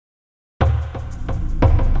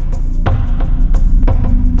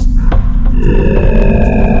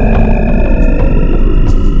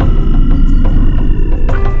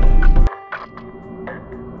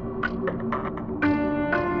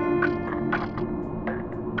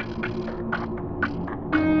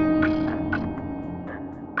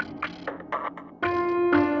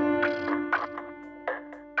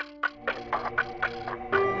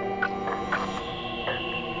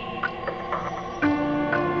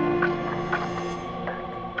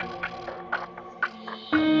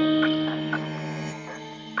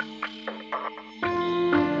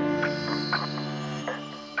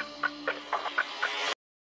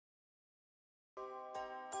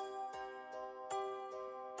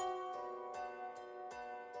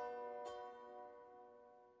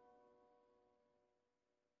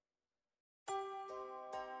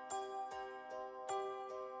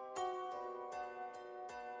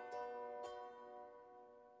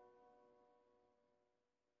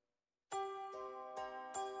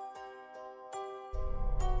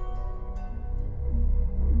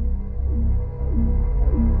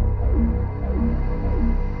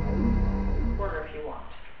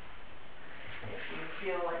if you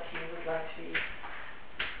feel like you would like to be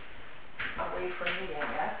away from me, I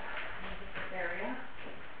guess, in a different area.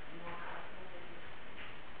 More comfortable than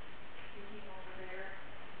speaking over there,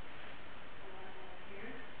 or over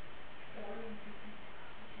here, or you can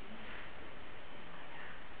continue in my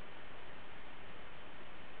house.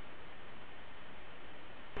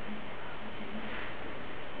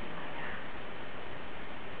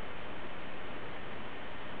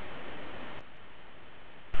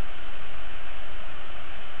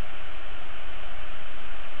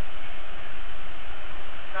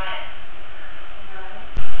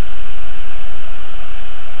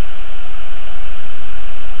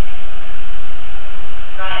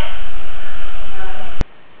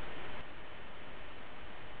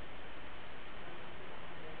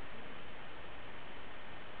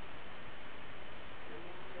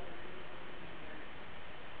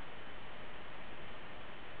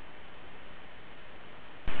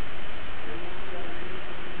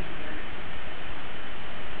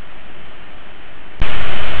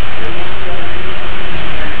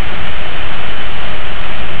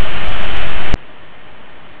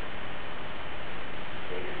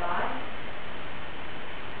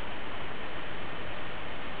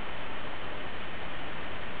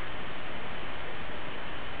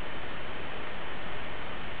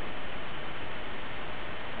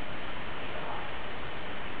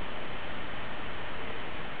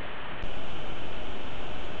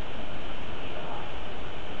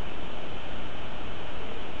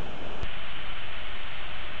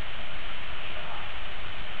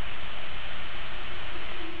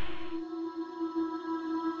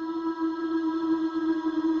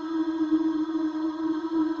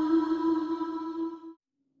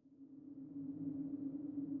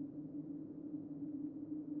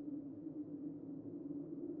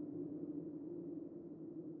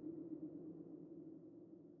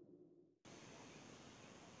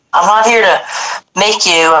 I'm not here to make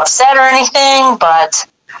you upset or anything, but,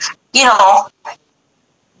 you know,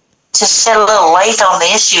 to shed a little light on the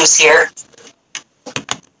issues here.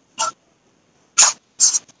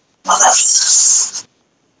 Well, that's...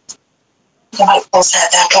 I might post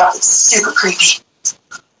that back up. It's super creepy.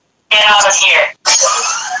 Get out of here.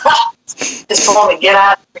 Just told me, get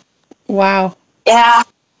out. Wow. Yeah.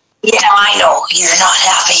 Yeah, I know. You're not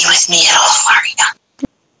happy with me at all, are you?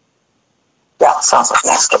 Yeah, sounds like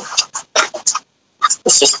next door.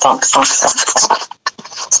 It's just thunk.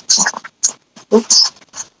 Oops.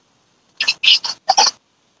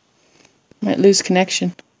 Might lose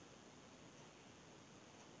connection.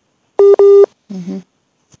 Mm-hmm.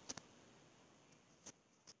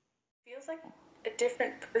 Feels like a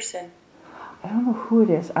different person. I don't know who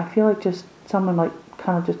it is. I feel like just someone like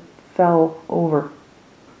kind of just fell over.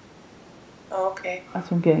 Oh, okay.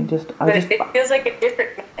 That's what I'm getting. But it feels like a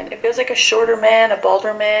different man. It feels like a shorter man, a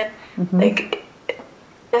balder man. Mm-hmm. Like, it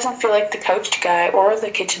doesn't feel like the couch guy or the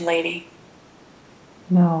kitchen lady.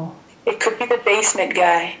 No. It could be the basement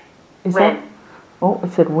guy. Is that? Oh,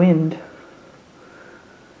 it said wind.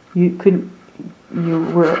 You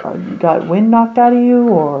got wind knocked out of you,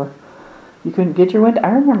 or you couldn't get your wind? I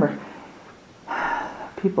remember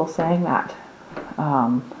people saying that.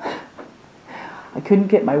 I couldn't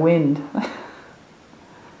get my wind.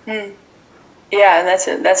 Yeah, and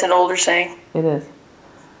that's an older saying. It is.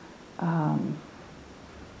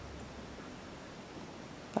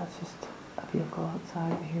 That's just a vehicle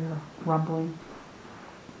outside here rumbling.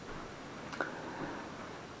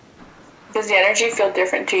 Does the energy feel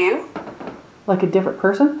different to you? Like a different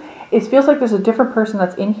person? It feels like there's a different person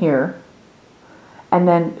that's in here, and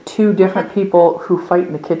then two different people who fight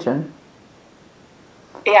in the kitchen.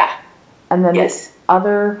 Yeah. And then yes.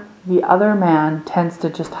 the other man tends to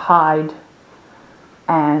just hide.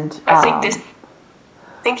 And I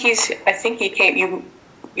think he came.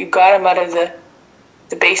 You got him out of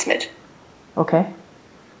the basement. Okay.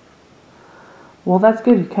 Well, that's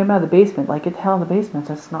good. You came out of the basement. Like, get the hell in the basement.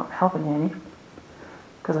 That's not helping you any.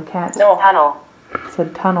 Because I can't. No, tunnel. It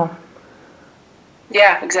said tunnel.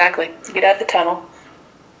 Yeah, exactly. Get out of the tunnel.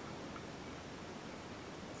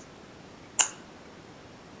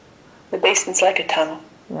 The basement's like a tunnel.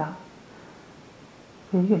 Yeah.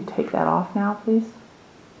 You can take that off now, please.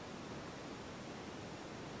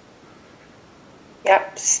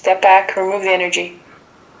 Yep. Step back. Remove the energy.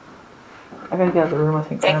 I gotta get out of the room, I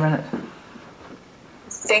think, for a minute.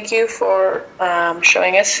 Thank you for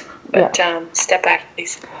showing us, but yeah. Step back,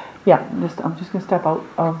 please. Yeah, I'm just gonna step out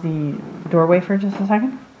of the doorway for just a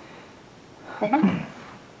second. Mm-hmm.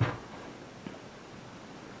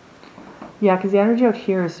 Yeah, because the energy out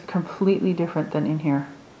here is completely different than in here.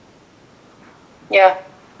 Yeah.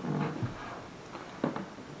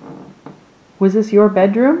 Was this your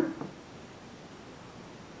bedroom?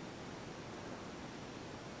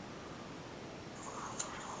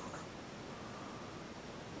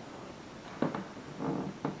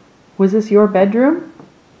 Was this your bedroom?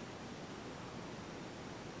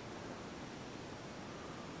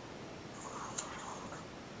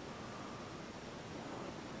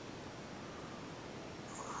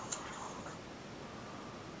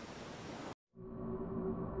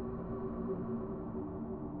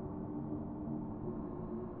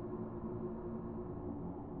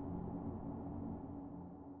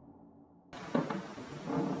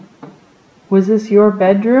 Was this your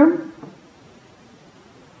bedroom?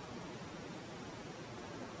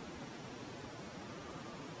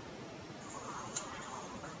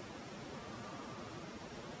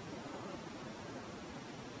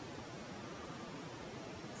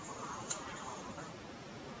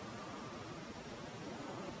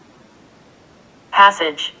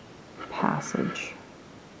 Passage. Passage.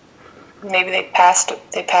 Maybe they passed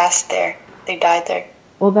there. They died there.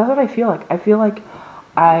 Well, that's what I feel like. I feel like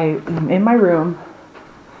I'm in my room,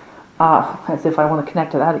 as if I want to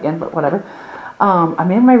connect to that again, but whatever.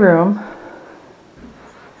 I'm in my room,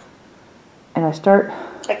 and I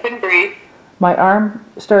couldn't breathe. My arm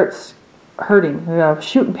starts hurting. I got a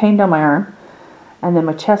shooting pain down my arm, and then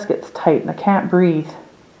my chest gets tight, and I can't breathe.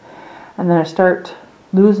 And then I start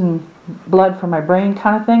losing blood from my brain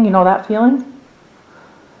kind of thing. You know that feeling?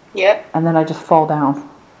 Yep. And then I just fall down.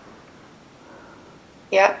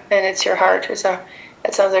 Yeah, and it's your heart. It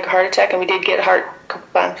sounds like a heart attack, and we did get a heart a couple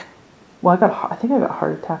times. Well, I think I got a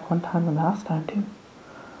heart attack one time the last time too.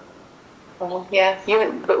 Well, yeah,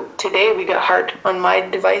 but today we got heart on my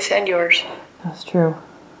device and yours. That's true.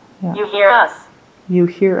 Yeah. You hear us. You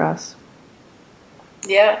hear us.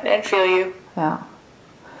 Yeah, and feel you. Yeah.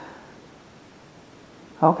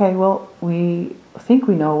 Okay, well, we think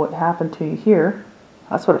we know what happened to you here.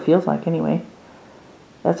 That's what it feels like anyway.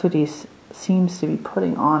 That's what he seems to be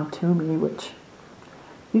putting on to me, which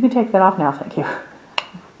you can take that off now, thank you.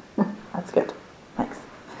 That's good. Thanks.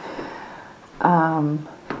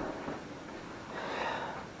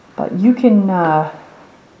 But you can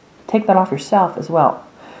take that off yourself as well.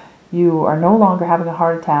 You are no longer having a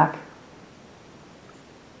heart attack.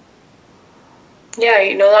 Yeah,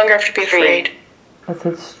 you no longer have to be afraid. It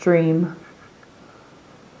says stream.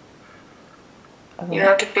 You don't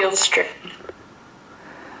have to feel the strain.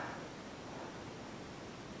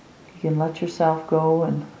 You can let yourself go,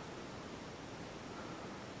 and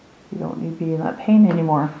you don't need to be in that pain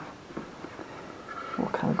anymore. We'll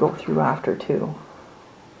kind of go through after too.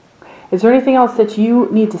 Is there anything else that you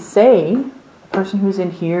need to say? The person who's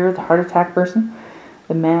in here, the heart attack person,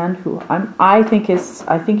 the man who I think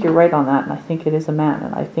you're right on that, and I think it is a man,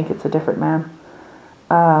 and I think it's a different man.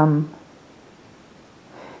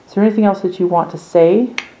 Is there anything else that you want to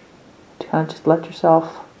say to kind of just let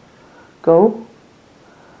yourself go?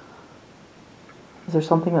 Is there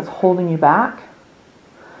something that's holding you back?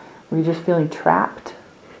 Or are you just feeling trapped?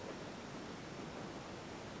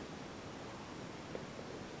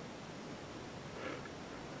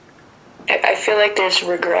 I feel like there's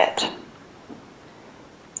regret.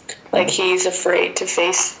 Like he's afraid to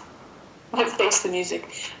face the music.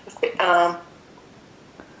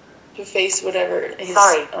 To face whatever his...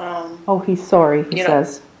 Sorry. Oh, he's sorry, he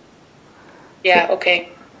says. Yeah, okay.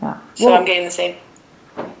 Yeah. So well, I'm getting the same.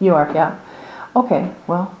 You are, yeah. Okay,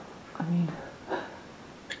 well, I mean...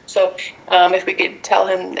 So if we could tell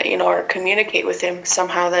him that, or communicate with him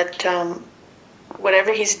somehow that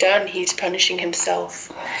whatever he's done, he's punishing himself.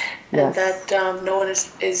 Yes. And that no one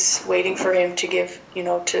is waiting for him to give,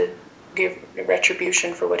 to give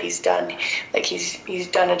retribution for what he's done. Like he's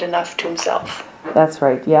done it enough to himself. That's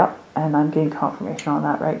right, yeah. And I'm getting confirmation on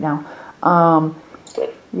that right now.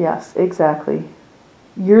 Good. Yes, exactly.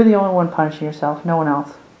 You're the only one punishing yourself, no one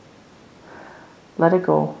else. Let it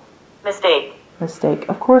go. Mistake. Mistake.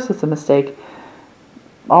 Of course it's a mistake.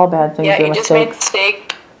 All bad things are you mistakes. just made a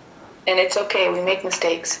mistake, and it's okay. We make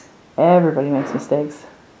mistakes. Everybody makes mistakes.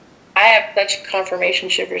 I have such confirmation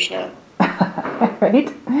shivers now. Right?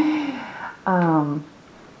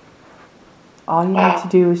 All you need to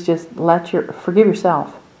do is just forgive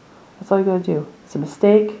yourself. That's all you got to do. It's a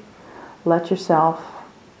mistake. Let yourself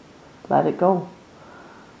let it go.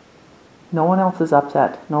 No one else is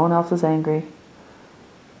upset. No one else is angry.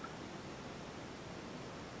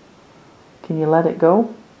 Can you let it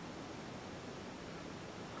go?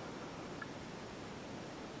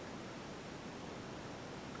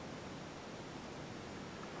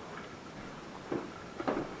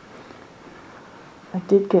 I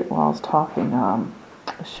did get, while I was talking, a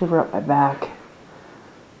shiver up my back.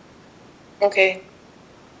 Okay.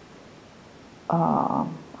 I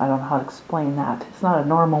don't know how to explain that. It's not a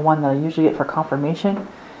normal one that I usually get for confirmation.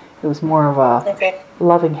 It was more of a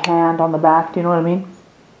loving hand on the back. Do you know what I mean?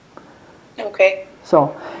 Okay.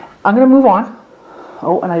 So, I'm going to move on.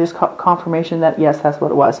 Oh, and I just got confirmation that, yes, that's what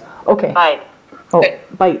it was. Okay. Bite. Oh,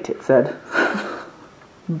 bite, it said.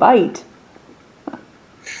 Bite.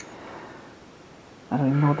 I don't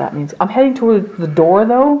even know what that means. I'm heading toward the door,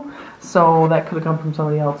 though, so that could have come from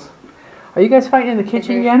somebody else. Are you guys fighting in the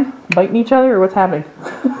kitchen again? Biting each other, or what's happening?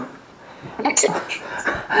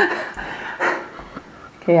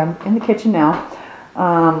 Okay, I'm in the kitchen now.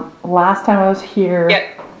 Last time I was here...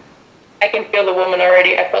 Yeah, I can feel the woman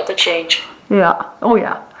already. I felt the change. Yeah, oh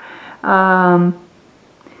yeah.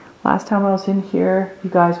 Last time I was in here, you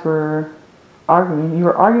guys were arguing. You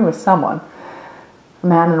were arguing with someone. A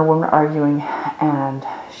man and a woman arguing, and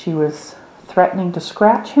she was threatening to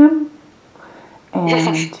scratch him,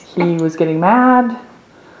 and he was getting mad.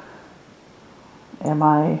 Am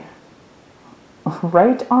I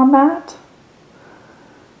right on that?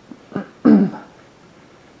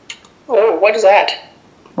 Oh, what is that?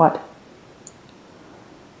 What?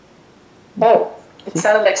 Oh, it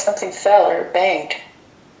sounded like something fell or banged.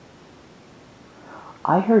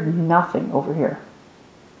 I heard nothing over here.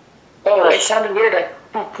 Oh, it sounded weird. Like,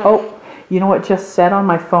 oh, you know what just said on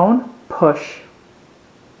my phone? Push.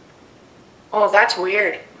 Oh, that's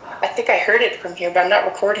weird. I think I heard it from here, but I'm not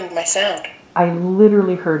recording my sound. I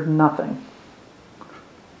literally heard nothing.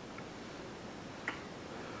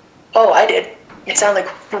 Oh, I did. It sounded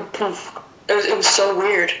like poof, poof. It was so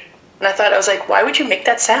weird. And I was like, why would you make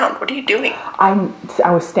that sound? What are you doing? I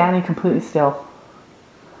was standing completely still.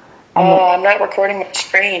 And I'm not recording my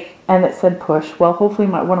screen. And it said push. Well, hopefully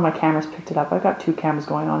one of my cameras picked it up. I've got 2 cameras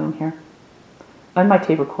going on in here. And my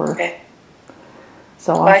tape recorder. Okay.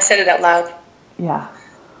 So I said it out loud. Yeah.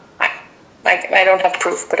 I don't have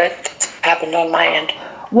proof, but it happened on my end.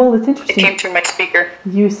 Well, it's interesting. It came through my speaker.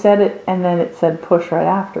 You said it, and then it said push right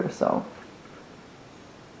after, so.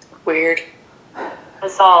 Weird.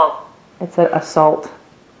 Assault. It said assault.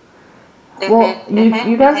 Well,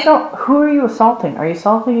 you guys don't... Who are you assaulting? Are you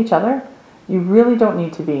assaulting each other? You really don't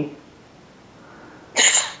need to be.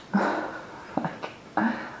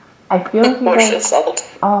 I feel like you guys... assault.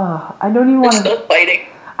 I don't even want to... They're still fighting.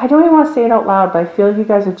 I don't even want to say it out loud, but I feel like you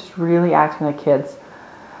guys are just really acting like kids.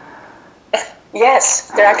 Yes,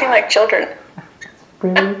 they're acting like children.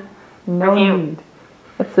 Really? No need.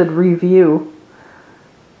 It said review.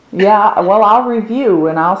 Yeah, well, I'll review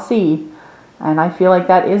and I'll see. And I feel like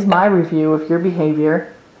that is my review of your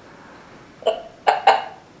behavior.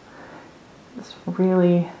 It's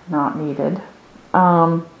really not needed.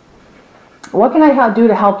 What can I do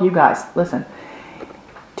to help you guys? Listen,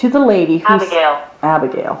 to the lady who's... Abigail.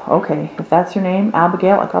 Abigail. Okay, if that's your name,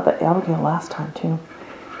 Abigail. I got that Abigail last time too.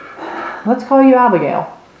 Let's call you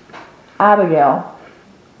Abigail. Abigail,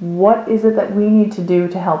 what is it that we need to do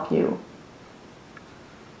to help you?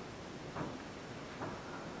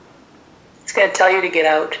 It's going to tell you to get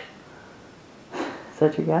out. Is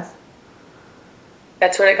that your guess?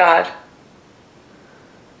 That's what I got.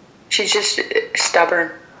 She's just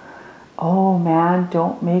stubborn. Oh man,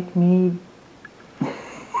 don't make me...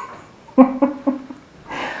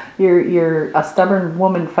 You're a stubborn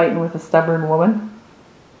woman fighting with a stubborn woman?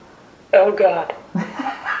 Oh God.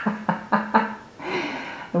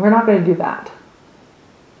 And we're not going to do that.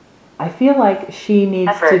 I feel like she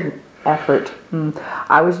needs to... Effort.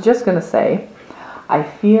 I was just going to say, I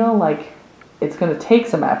feel like it's going to take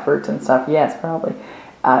some effort and stuff. Yes, probably.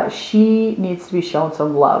 She needs to be shown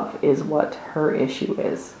some love is what her issue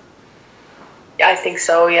is. I think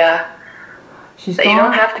so, yeah. You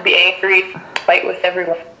don't have to be angry, fight with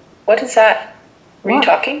everyone. What is that? Were you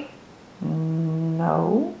talking?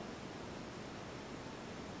 No.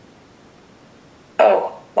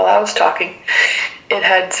 Oh, well, I was talking. It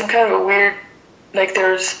had some kind of a weird, like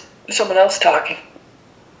there's someone else talking.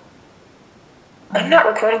 I'm not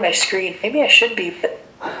recording my screen. Maybe I should be, but...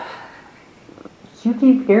 You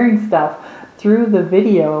keep hearing stuff through the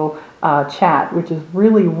video chat, which is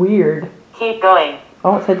really weird. Keep going.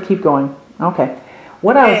 Oh, it said keep going. Okay.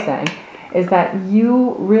 What I was saying is that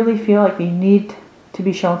you really feel like you need to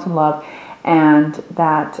be shown some love, and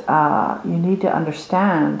that you need to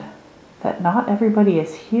understand that not everybody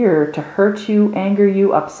is here to hurt you, anger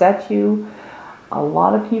you, upset you. A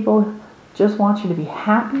lot of people just want you to be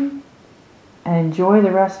happy and enjoy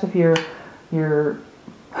the rest of your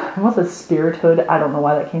what's a spirithood? I don't know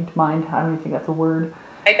why that came to mind. I don't even think that's a word.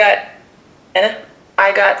 I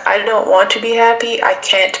don't want to be happy. I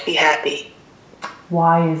can't be happy.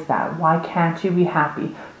 Why is that? Why can't you be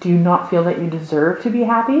happy? Do you not feel that you deserve to be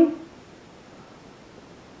happy?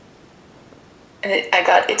 And I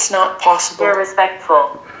got, it's not possible. You're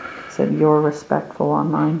respectful. Said you're respectful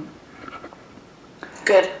on mine.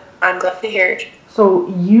 Good. I'm glad to hear it. So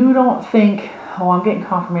you don't think, oh, I'm getting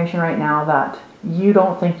confirmation right now that you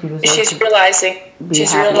don't think you deserve She's to realizing. be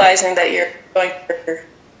She's happy. realizing that you're going for her,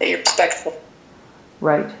 that you're respectful.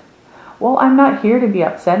 Right. Well, I'm not here to be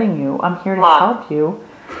upsetting you. I'm here to help you.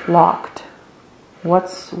 Locked.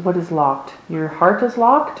 What is locked? Your heart is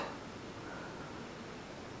locked?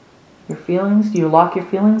 Your feelings? Do you lock your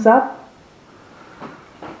feelings up?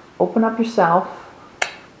 Open up yourself.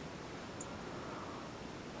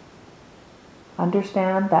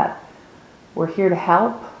 Understand that we're here to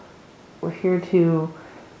help. We're here to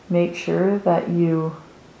make sure that you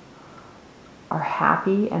are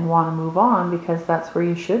happy and want to move on, because that's where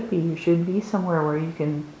you should be. You should be somewhere where you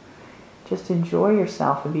can just enjoy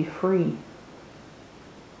yourself and be free.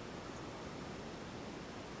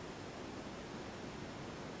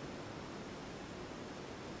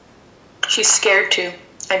 She's scared too.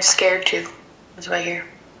 I'm scared too. That's what I hear.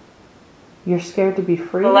 You're scared to be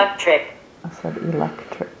free? Electric. I said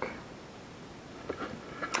electric.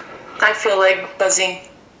 I feel like buzzing.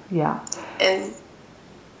 Yeah. And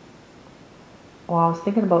well, I was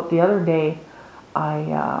thinking about the other day,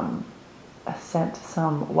 I sent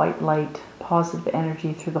some white light, positive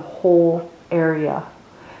energy through the whole area.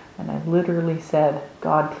 And I literally said,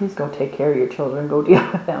 God, please go take care of your children. Go deal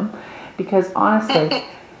with them. Because honestly,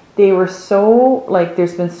 they were so, like,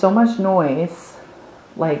 there's been so much noise.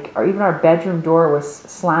 Like, or even our bedroom door was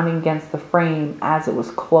slamming against the frame as it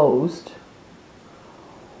was closed.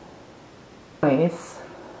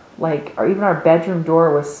 Like, or even our bedroom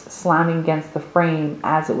door was slamming against the frame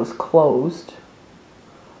as it was closed.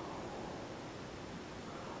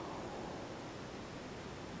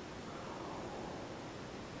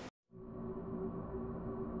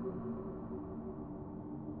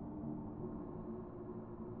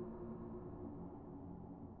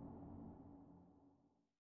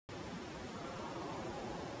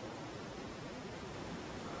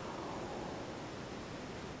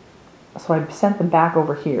 So I sent them back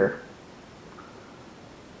over here.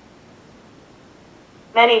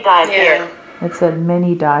 Many died here. It said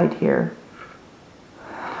many died here.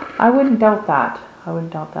 I wouldn't doubt that. I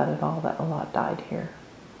wouldn't doubt that at all, that a lot died here.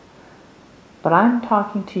 But I'm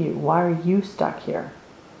talking to you. Why are you stuck here?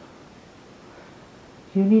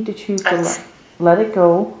 You need to choose to let it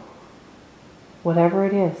go, whatever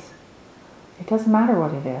it is. It doesn't matter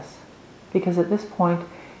what it is. Because at this point,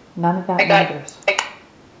 none of that matters.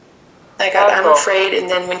 I'm afraid, and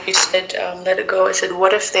then when you said let it go, I said,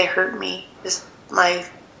 what if they hurt me? Is my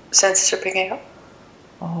senses are picking up.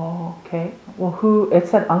 Oh, okay. Well, it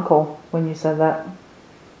said uncle when you said that.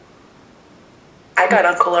 I got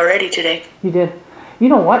uncle already today. You did. You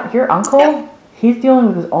know what? Your uncle, Yep. He's dealing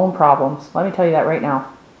with his own problems. Let me tell you that right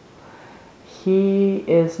now. He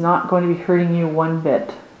is not going to be hurting you one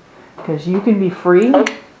bit. Because you can be free.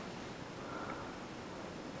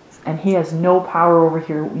 And he has no power over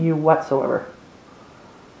you whatsoever.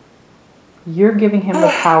 You're giving him the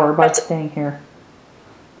power by staying here.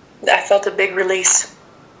 I felt a big release.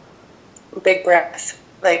 A big breath.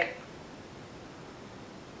 Like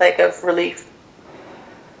of relief.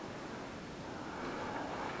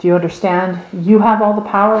 Do you understand? You have all the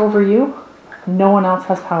power over you. No one else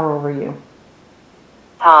has power over you.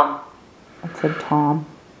 Tom. I said Tom.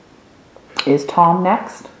 Is Tom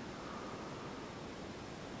next?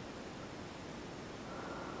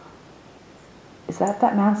 Is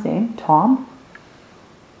that man's name? Tom?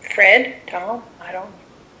 Fred? Tom? I don't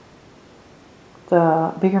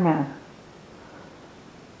know. The bigger man.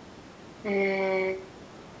 I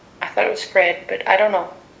thought it was Fred, but I don't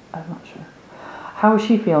know. I'm not sure. How is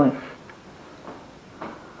she feeling?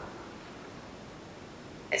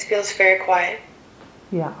 It feels very quiet.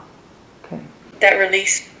 Yeah. Okay. That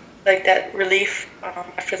release, like that relief,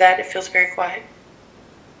 after that, it feels very quiet.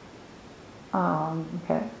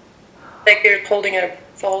 Okay. Like you're holding it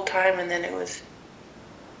the whole time, and then it was...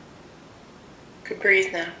 Could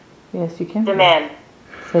breathe now. Yes, you can. Demand.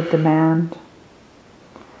 Said demand.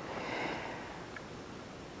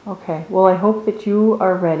 Okay. Well, I hope that you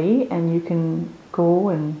are ready and you can go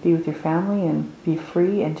and be with your family and be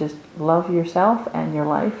free and just love yourself and your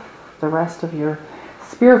life, the rest of your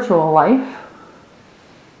spiritual life.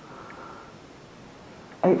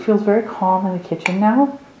 It feels very calm in the kitchen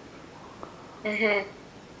now. Mm-hmm.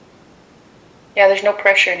 Yeah, there's no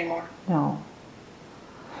pressure anymore. No.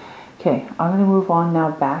 Okay, I'm going to move on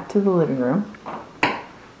now back to the living room.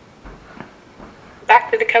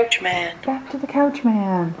 Back to the couch man. Back to the couch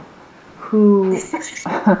man. Who...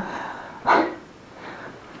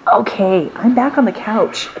 Okay, I'm back on the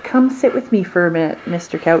couch. Come sit with me for a minute,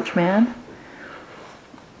 Mr. Couchman.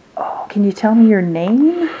 Oh, can you tell me your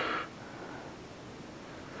name?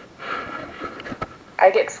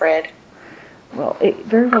 I get Fred. Well, it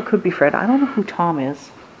very well could be Fred. I don't know who Tom is.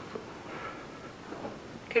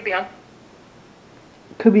 Could be on.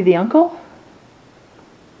 Could be the uncle?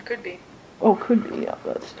 Could be. Oh, could be. Yeah,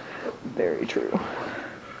 that's very true.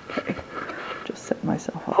 Okay, just set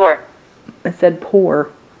myself up. Poor. I said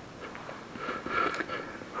poor.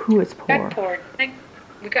 Who is poor? Got poor. I think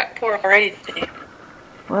we got poor already today.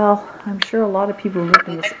 Well, I'm sure a lot of people who live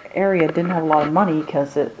in this area didn't have a lot of money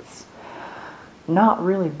because it's not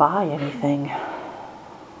really buy anything.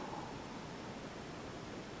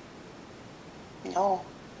 No.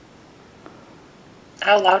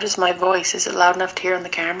 How loud is my voice? Is it loud enough to hear on the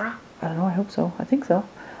camera? I don't know, I hope so. I think so.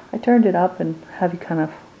 I turned it up and have you kind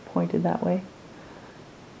of pointed that way.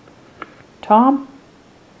 Tom?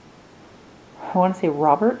 I want to say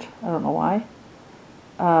Robert. I don't know why.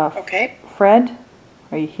 Okay. Fred?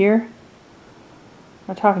 Are you here?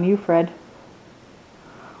 I'm talking to you, Fred.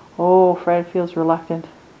 Oh, Fred feels reluctant.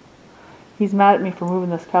 He's mad at me for moving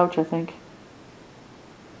this couch, I think.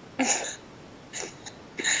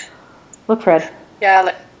 Look, Fred.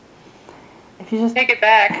 Yeah, If you just take it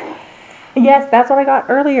back. Yes, that's what I got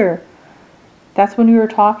earlier. That's when you were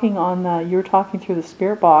talking on the, you were talking through the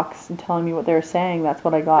spirit box and telling me what they were saying. That's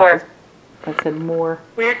what I got. More. I said more.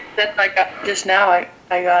 Weird that I got just now. I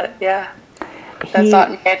got it. Yeah. That thought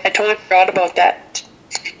in my head. I totally forgot about that.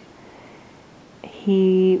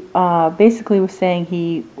 He basically was saying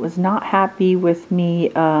he was not happy with me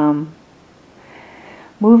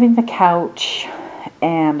moving the couch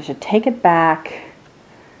and I should take it back.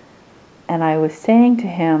 And I was saying to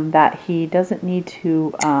him that he doesn't need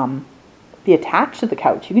to be attached to the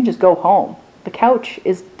couch. You can just go home. The couch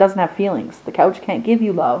doesn't have feelings. The couch can't give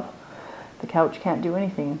you love. The couch can't do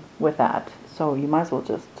anything with that. So you might as well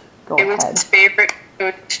just go ahead.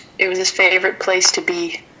 It was his favorite place to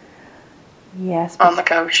be. Yes. On the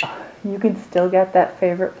couch. You can still get that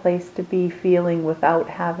favorite place to be feeling without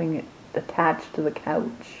having it attached to the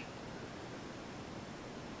couch.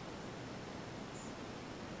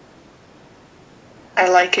 I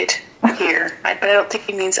like it here. But I don't think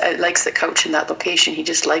he means I likes the couch in that location. He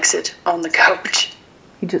just likes it on the couch.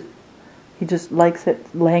 He just likes it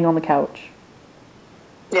laying on the couch.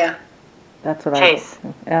 Yeah. That's what Chase.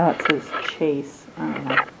 I. Yeah, it says chase. I don't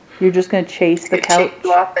know. You're just gonna chase the couch. Chase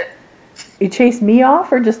you off it. You chase me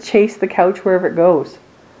off, or just chase the couch wherever it goes?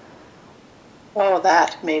 Oh,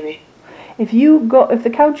 that maybe. If the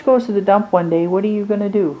couch goes to the dump one day, what are you gonna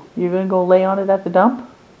do? You're gonna go lay on it at the dump?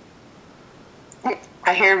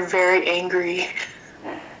 I hear very angry.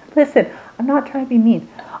 Listen, I'm not trying to be mean.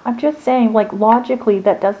 I'm just saying, like, logically,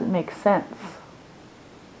 that doesn't make sense.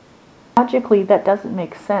 Logically, that doesn't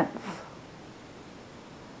make sense.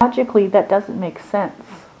 Logically, that doesn't make sense.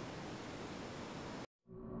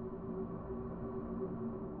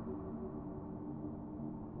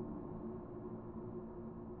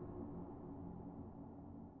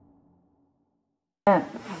 Sense.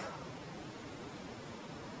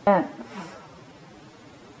 Sense.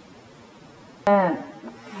 Sense.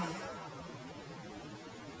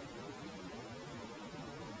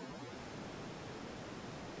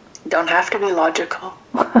 Don't have to be logical.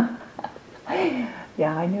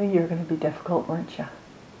 Yeah, I knew you were going to be difficult, weren't you?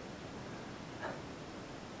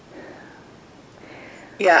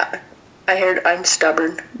 Yeah, I heard I'm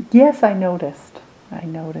stubborn. Yes, I noticed.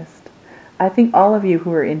 I think all of you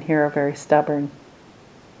who are in here are very stubborn.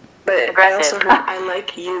 But Aggressive. I also heard I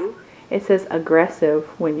like you. It says aggressive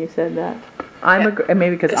when you said that.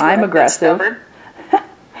 Maybe because When I'm I said aggressive. stubborn-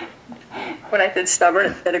 When I said stubborn,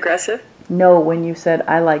 it said aggressive. No, when you said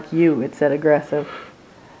I like you, it said aggressive.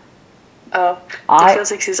 Oh, it feels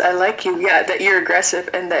like he says I like you. Yeah, that you're aggressive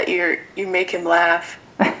and that you make him laugh.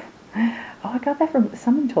 Oh, I got that from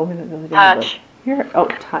someone told me that the other day.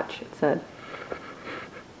 Touch. Touch. It said.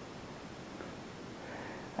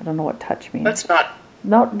 I don't know what touch means. That's not.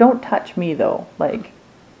 No, don't touch me though. Like,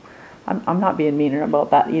 I'm not being meaner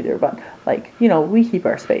about that either. But like, we keep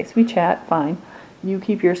our space. We chat, fine. You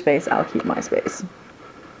keep your space. I'll keep my space.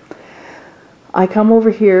 I come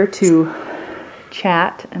over here to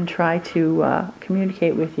chat and try to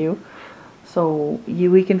communicate with you, so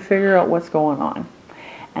we can figure out what's going on.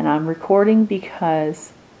 And I'm recording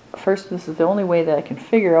because, first, this is the only way that I can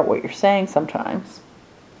figure out what you're saying sometimes.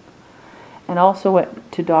 And also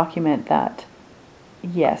to document that,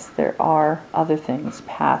 yes, there are other things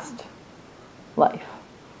past life.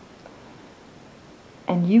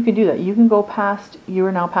 And you can do that. You can go past, you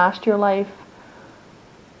are now past your life.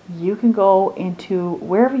 you can go into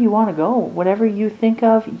wherever you want to go. Whatever you think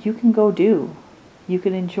of, you can go do. You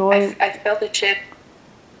can enjoy. I felt a shift.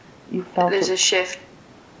 You felt There's it. a shift,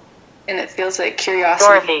 and it feels like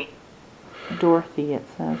curiosity. Dorothy, it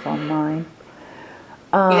says on mine.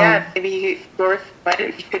 Yeah, maybe Dorothy.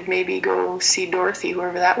 You could maybe go see Dorothy,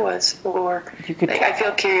 whoever that was, or You could. like I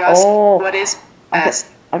feel curiosity. Oh, What is I past?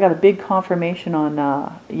 got a big confirmation on.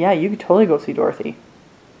 Yeah, you could totally go see Dorothy.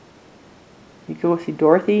 You could go see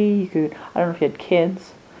Dorothy. You could. I don't know if you had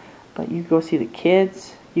kids, but you could go see the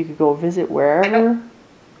kids. You could go visit wherever.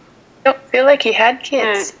 I don't feel like he had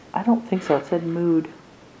kids. I don't think so. It said mood.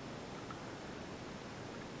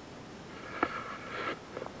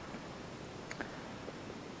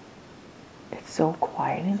 It's so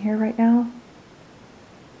quiet in here right now.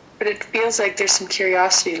 But it feels like there's some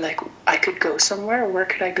curiosity, like I could go somewhere. Where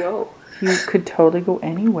could I go? You could totally go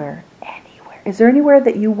anywhere. Anywhere. Is there anywhere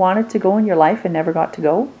that you wanted to go in your life and never got to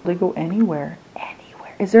go? Go anywhere.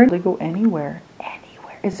 Anywhere. Is there go anywhere?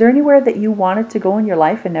 Anywhere. Is there anywhere that you wanted to go in your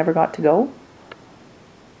life and never got to go?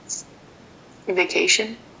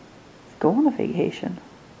 Vacation. Go on a vacation.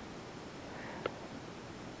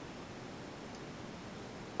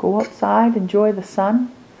 Go outside, enjoy the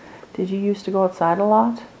sun. Did you used to go outside a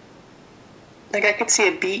lot? Like I could see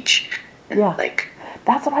a beach. And Yeah. Like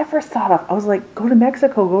that's what I first thought of. I was like, go to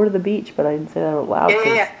Mexico, go to the beach, but I didn't say that out loud.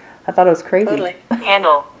 Yeah. I thought it was crazy. Totally.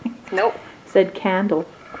 Candle. Nope. Said candle.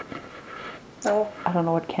 No. I don't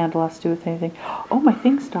know what candle has to do with anything. Oh, my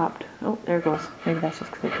thing stopped. Oh, there it goes. Maybe that's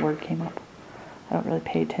just because the word came up. I don't really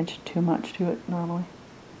pay attention too much to it normally.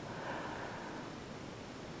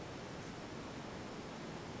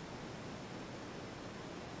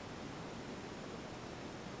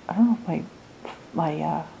 I don't know if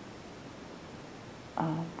my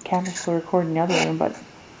camera's still recording in the other room, but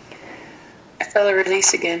I felt a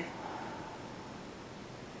release again.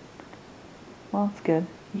 well, it's good.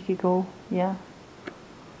 You could go, yeah.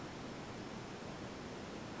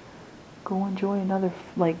 Go enjoy another,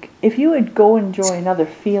 like, if you would go enjoy another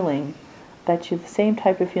feeling, that's the same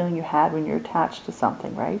type of feeling you had when you're attached to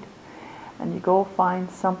something, right? And you go find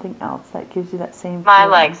something else that gives you that same My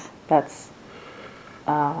feeling. legs.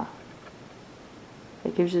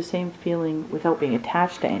 It gives you the same feeling without being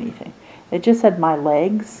attached to anything. It just said my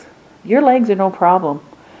legs. Your legs are no problem.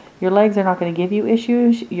 Your legs are not going to give you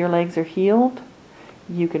issues. Your legs are healed.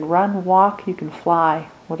 You can run, walk, you can fly,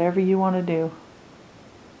 whatever you want to do.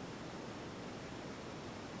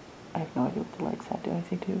 I have no idea what the legs had to do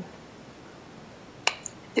anything to do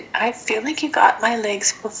with. I feel like you got my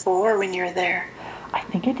legs before when you were there. I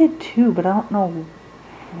think I did too, but I don't know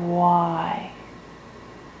why.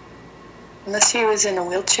 Unless he was in a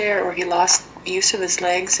wheelchair or he lost use of his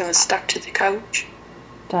legs and was stuck to the couch.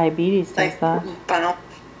 Diabetes does Like, that. bound.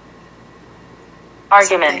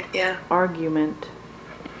 Argument. Something, yeah. Argument.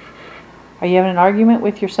 Are you having an argument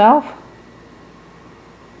with yourself?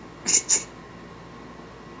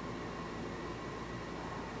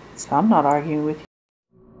 So I'm not arguing with you.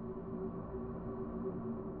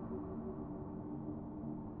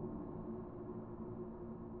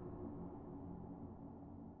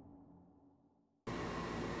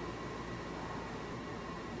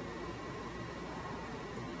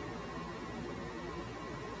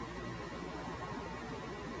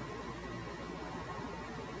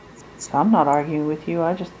 So I'm not arguing with you.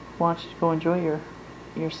 I just want you to go enjoy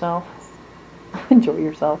yourself. Enjoy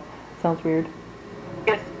yourself. Sounds weird.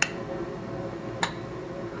 Yeah.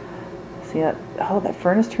 See that? Oh, that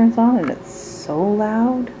furnace turns on and it's so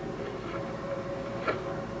loud.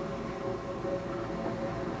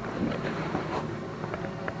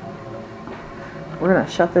 We're gonna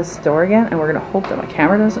shut this door again, and we're gonna hope that my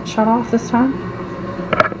camera doesn't shut off this time.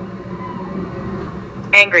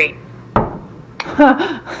 Angry.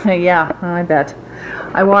 Yeah, I bet.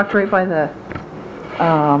 I walked right by the,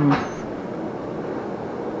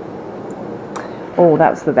 oh, that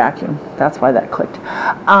was the vacuum. That's why that clicked.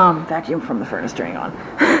 Vacuum from the furnace turning on.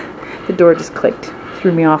 The door just clicked.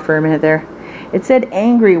 Threw me off for a minute there. It said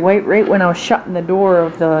angry right when I was shutting the door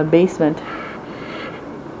of the basement.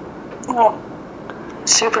 Oh,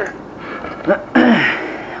 super.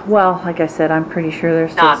 Well, like I said, I'm pretty sure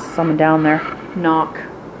there's still Knock. someone down there. Knock.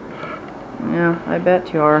 Yeah, I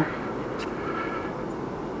bet you are.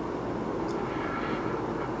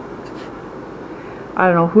 I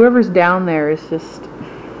don't know, whoever's down there is just,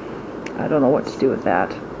 I don't know what to do with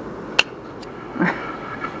that.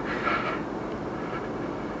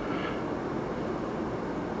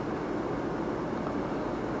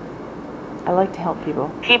 I like to help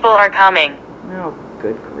people. People are coming. Oh,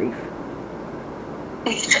 good grief.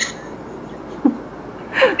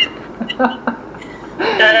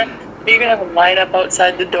 You're gonna have a lineup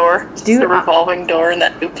outside the door, Dude, the revolving door in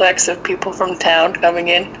that duplex of people from town coming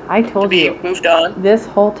in. I told to be you, moved on. this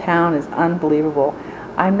whole town is unbelievable.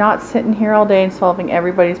 I'm not sitting here all day and solving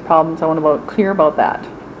everybody's problems. I want to be clear about that.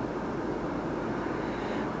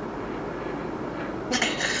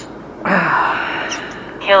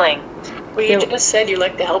 Killing. Well, you just said you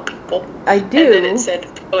like to help people. I do. And then it said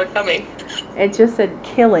people are coming. It just said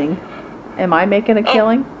killing. Am I making a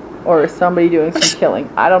killing? Or is somebody doing some killing?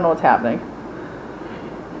 I don't know what's happening.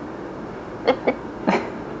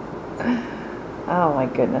 Oh my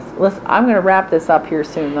goodness. Listen, I'm going to wrap this up here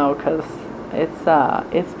soon though, because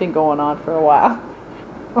it's been going on for a while.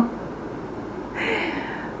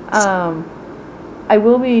 I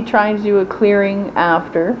will be trying to do a clearing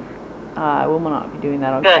after. I will not be doing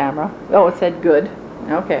that on camera. Oh, it said good.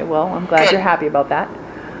 Okay, well, I'm glad you're happy about that.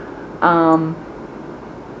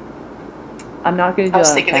 I'm not going to do that on camera. I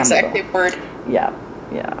was thinking the exact same word. Yeah.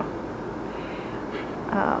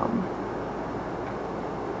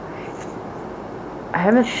 I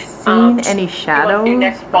haven't seen any shadows. You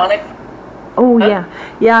want to do necrophonic? Oh,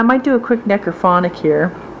 yeah, I might do a quick necrophonic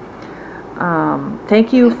here.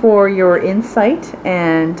 Thank you for your insight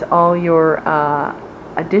and all your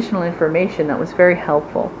additional information. That was very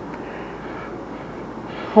helpful.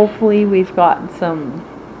 Hopefully we've gotten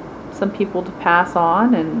some people to pass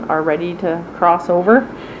on and are ready to cross over.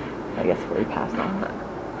 I guess we passed on, but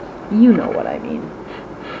you know what I mean.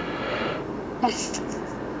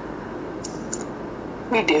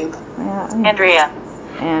 We do. Yeah,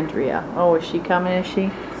 Andrea. Oh, is she coming? Is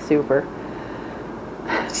she? Super.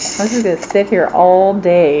 I was just going to sit here all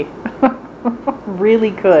day.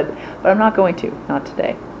 Really could, but I'm not going to. Not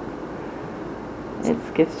today.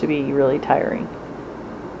 It gets to be really tiring.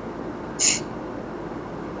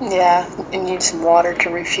 Yeah, you need some water to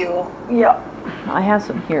refuel. Yeah, I have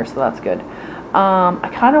some here, so that's good. I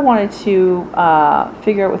kind of wanted to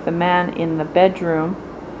figure out with the man in the bedroom.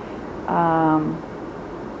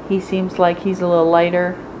 He seems like he's a little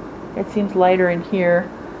lighter. It seems lighter in here.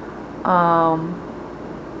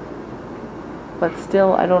 But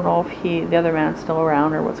still, I don't know if the other man's still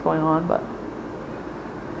around or what's going on, but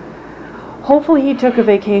hopefully he took a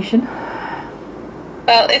vacation.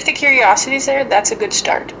 Well, if the curiosity's there, that's a good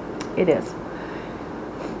start. It is.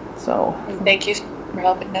 So. And thank you for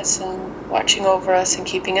helping us and watching over us and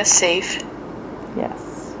keeping us safe.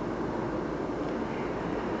 Yes.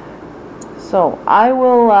 So I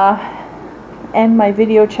will end my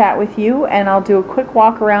video chat with you, and I'll do a quick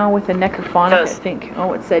walk around with a necrophonic. I think.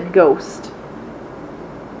 Oh, it said ghost.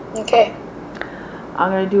 Okay.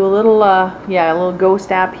 I'm going to do a little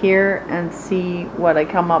ghost app here and see what I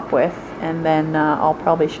come up with, and then I'll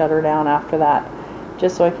probably shut her down after that,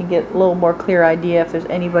 just so I can get a little more clear idea if there's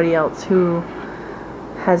anybody else who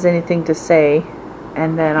has anything to say,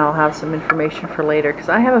 and then I'll have some information for later, because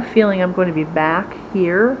I have a feeling I'm going to be back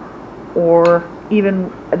here, or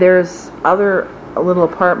even there's other little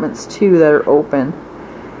apartments too that are open,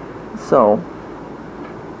 so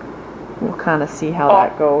we'll kind of see how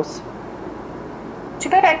that goes. Too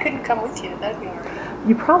bad I couldn't come with you. That'd be alright.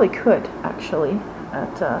 You probably could, actually,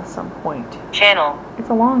 at some point. Channel. It's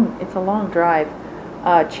a long drive.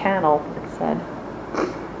 Channel, it said.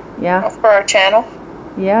 Yeah. Oh, for our channel?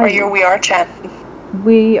 Yeah. Or we are channeling?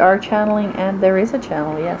 We are channeling, and there is a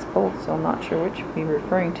channel, yes, both, so I'm not sure which we're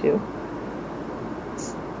referring to.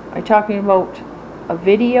 Are you talking about a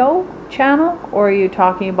video channel, or are you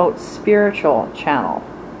talking about spiritual channel?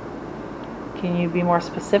 Can you be more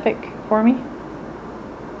specific for me?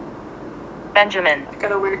 Benjamin. I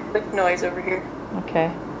got a weird click noise over here.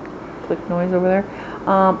 Okay. Click noise over there.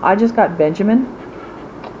 I just got Benjamin.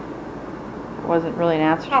 It wasn't really an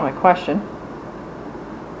answer to my question.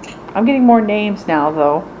 I'm getting more names now,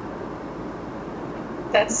 though.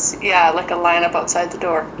 That's, like a lineup outside the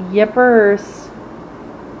door. Yippers.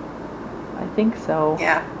 I think so.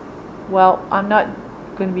 Yeah. Well, I'm not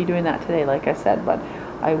going to be doing that today, like I said, but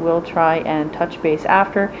I will try and touch base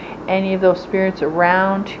after. Any of those spirits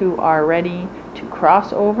around who are ready to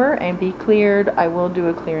cross over and be cleared, I will do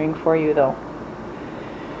a clearing for you, though.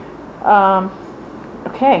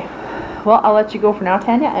 Okay. Well, I'll let you go for now,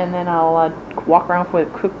 Tanya, and then I'll walk around with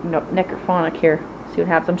a quick necrophonic here. See what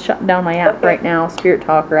happens. I'm shutting down my app right now, Spirit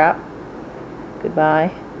Talker app.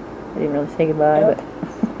 Goodbye. I didn't really say goodbye, but...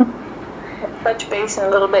 Touch base in a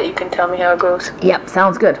little bit. You can tell me how it goes. Yep,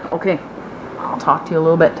 sounds good. Okay. I'll talk to you a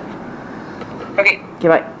little bit. Okay.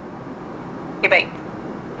 Goodbye. Goodbye.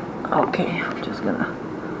 Okay, I'm just gonna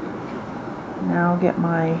now get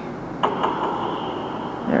my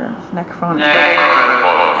necrophonic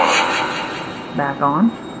back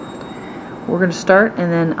on. We're gonna start,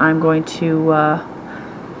 and then I'm going to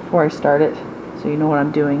before I start it, so you know what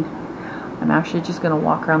I'm doing. I'm actually just going to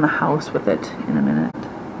walk around the house with it in a minute.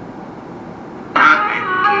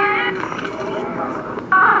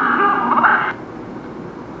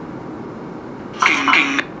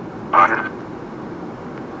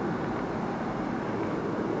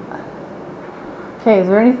 Okay, is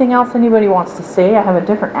there anything else anybody wants to say? I have a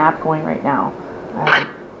different app going right now. I have a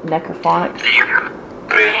necrophonic.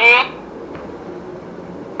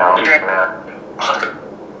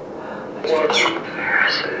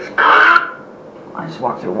 I just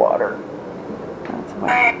walked through water. That's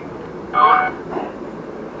why.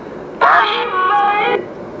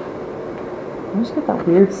 I just get that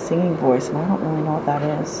weird singing voice, and I don't really know what that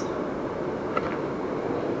is.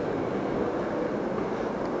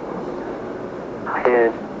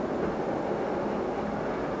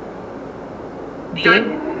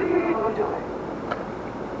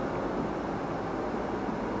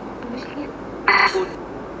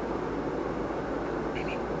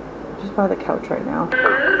 Just by the couch right now.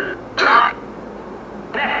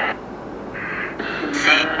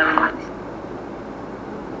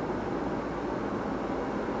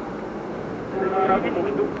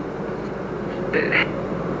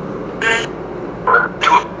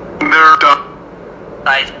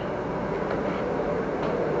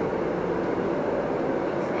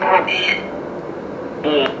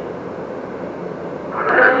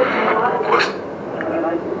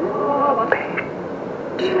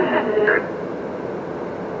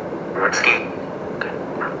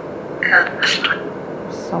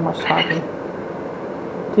 So much talking.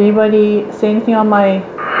 Did anybody say anything on my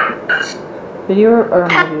video or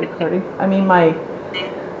my video recording? I mean my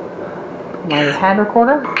hand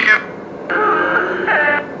recorder?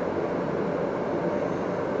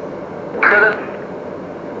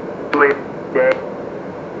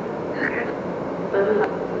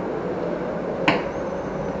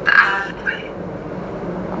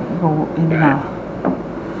 Go in the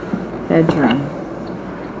bedroom.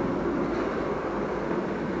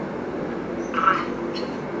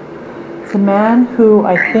 It's a man who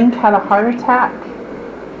I think had a heart attack.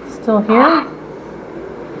 Still here?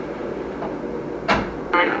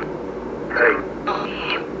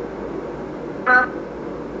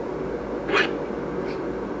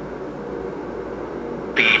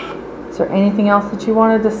 Is there anything else that you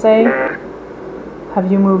wanted to say? Have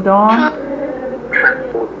you moved on?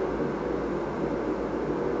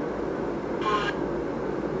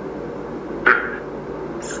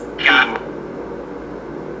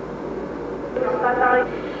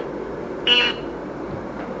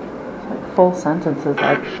 Like full sentences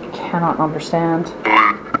I cannot understand.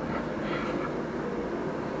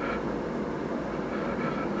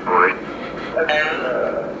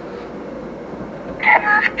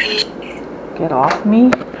 Get off me?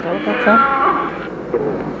 Is that what that said?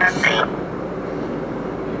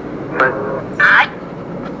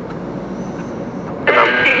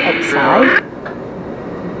 Outside?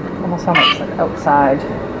 Almost sounds like it's outside.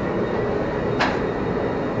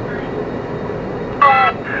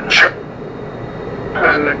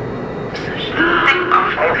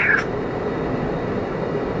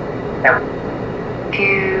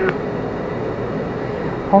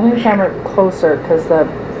 Holding the camera closer because the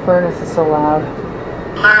furnace is so loud.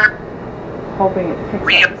 Hoping it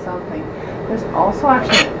picks up something. There's also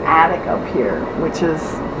actually an attic up here, which is,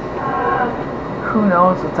 who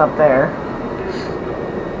knows what's up there.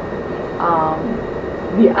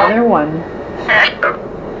 The other one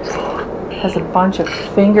has a bunch of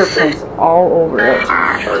fingerprints all over it. I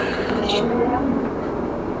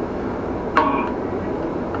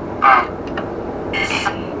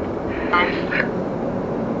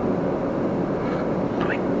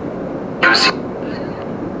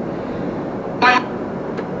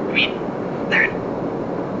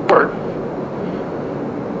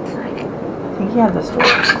think he had this door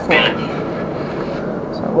closed,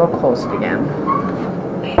 so I will close it again.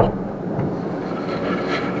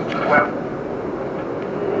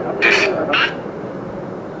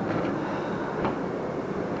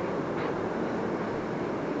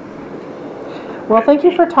 Well, thank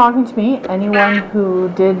you for talking to me. Anyone who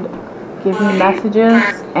did give me messages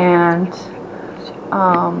and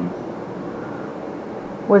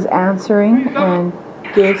was answering and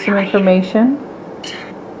gave some information.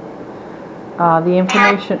 The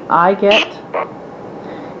information I get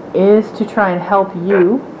is to try and help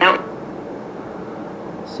you.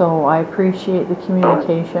 So I appreciate the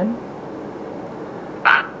communication.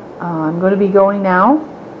 I'm going to be going now.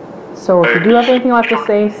 So if you do have anything left to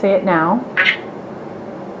say, say it now.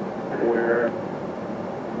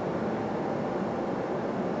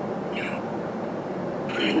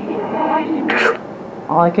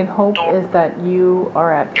 All I can hope is that you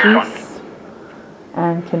are at peace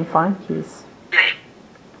and can find peace.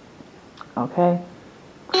 Okay?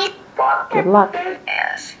 Good luck. I'm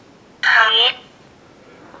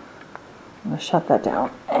going to shut that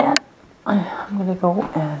down. And I'm going to go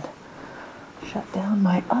and shut down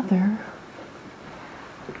my other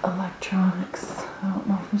electronics. I don't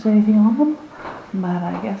know if there's anything on them, but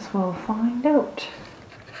I guess we'll find out.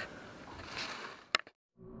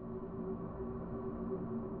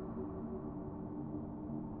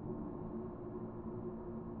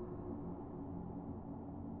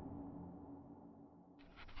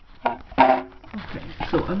 Okay,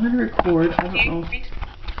 so I'm going to record. I don't know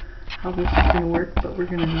how this is going to work, but we're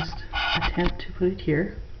going to just attempt to put it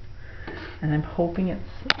here. And I'm hoping it's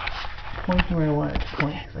pointing where I want it to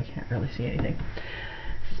point, because I can't really see anything.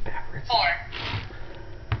 This is backwards.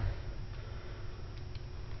 4.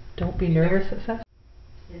 Don't be nervous, it says.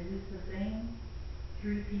 Is this the same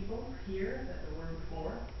 3 people here that there were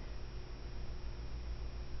before?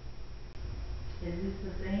 Is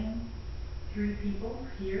this the same 3 people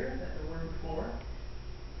here that there were before?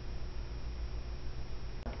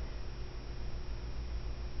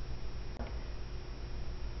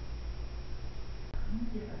 Let me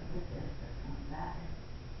see if I can get this to come back.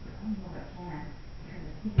 I don't know if I can.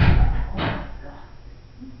 Oh my god.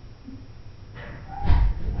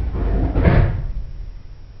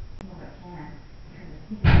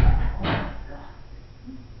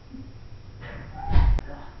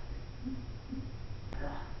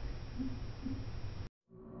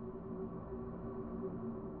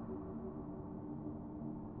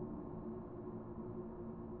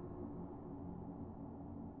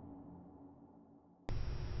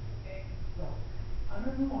 Okay, so I'm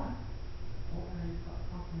going to move on. Oh, and I just got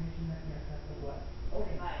confirmation that yes, that's the what?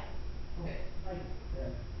 Okay. Bye. Okay, bye.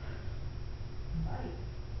 Good. Bye.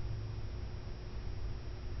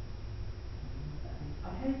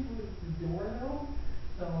 I'm heading towards the door though,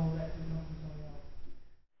 so that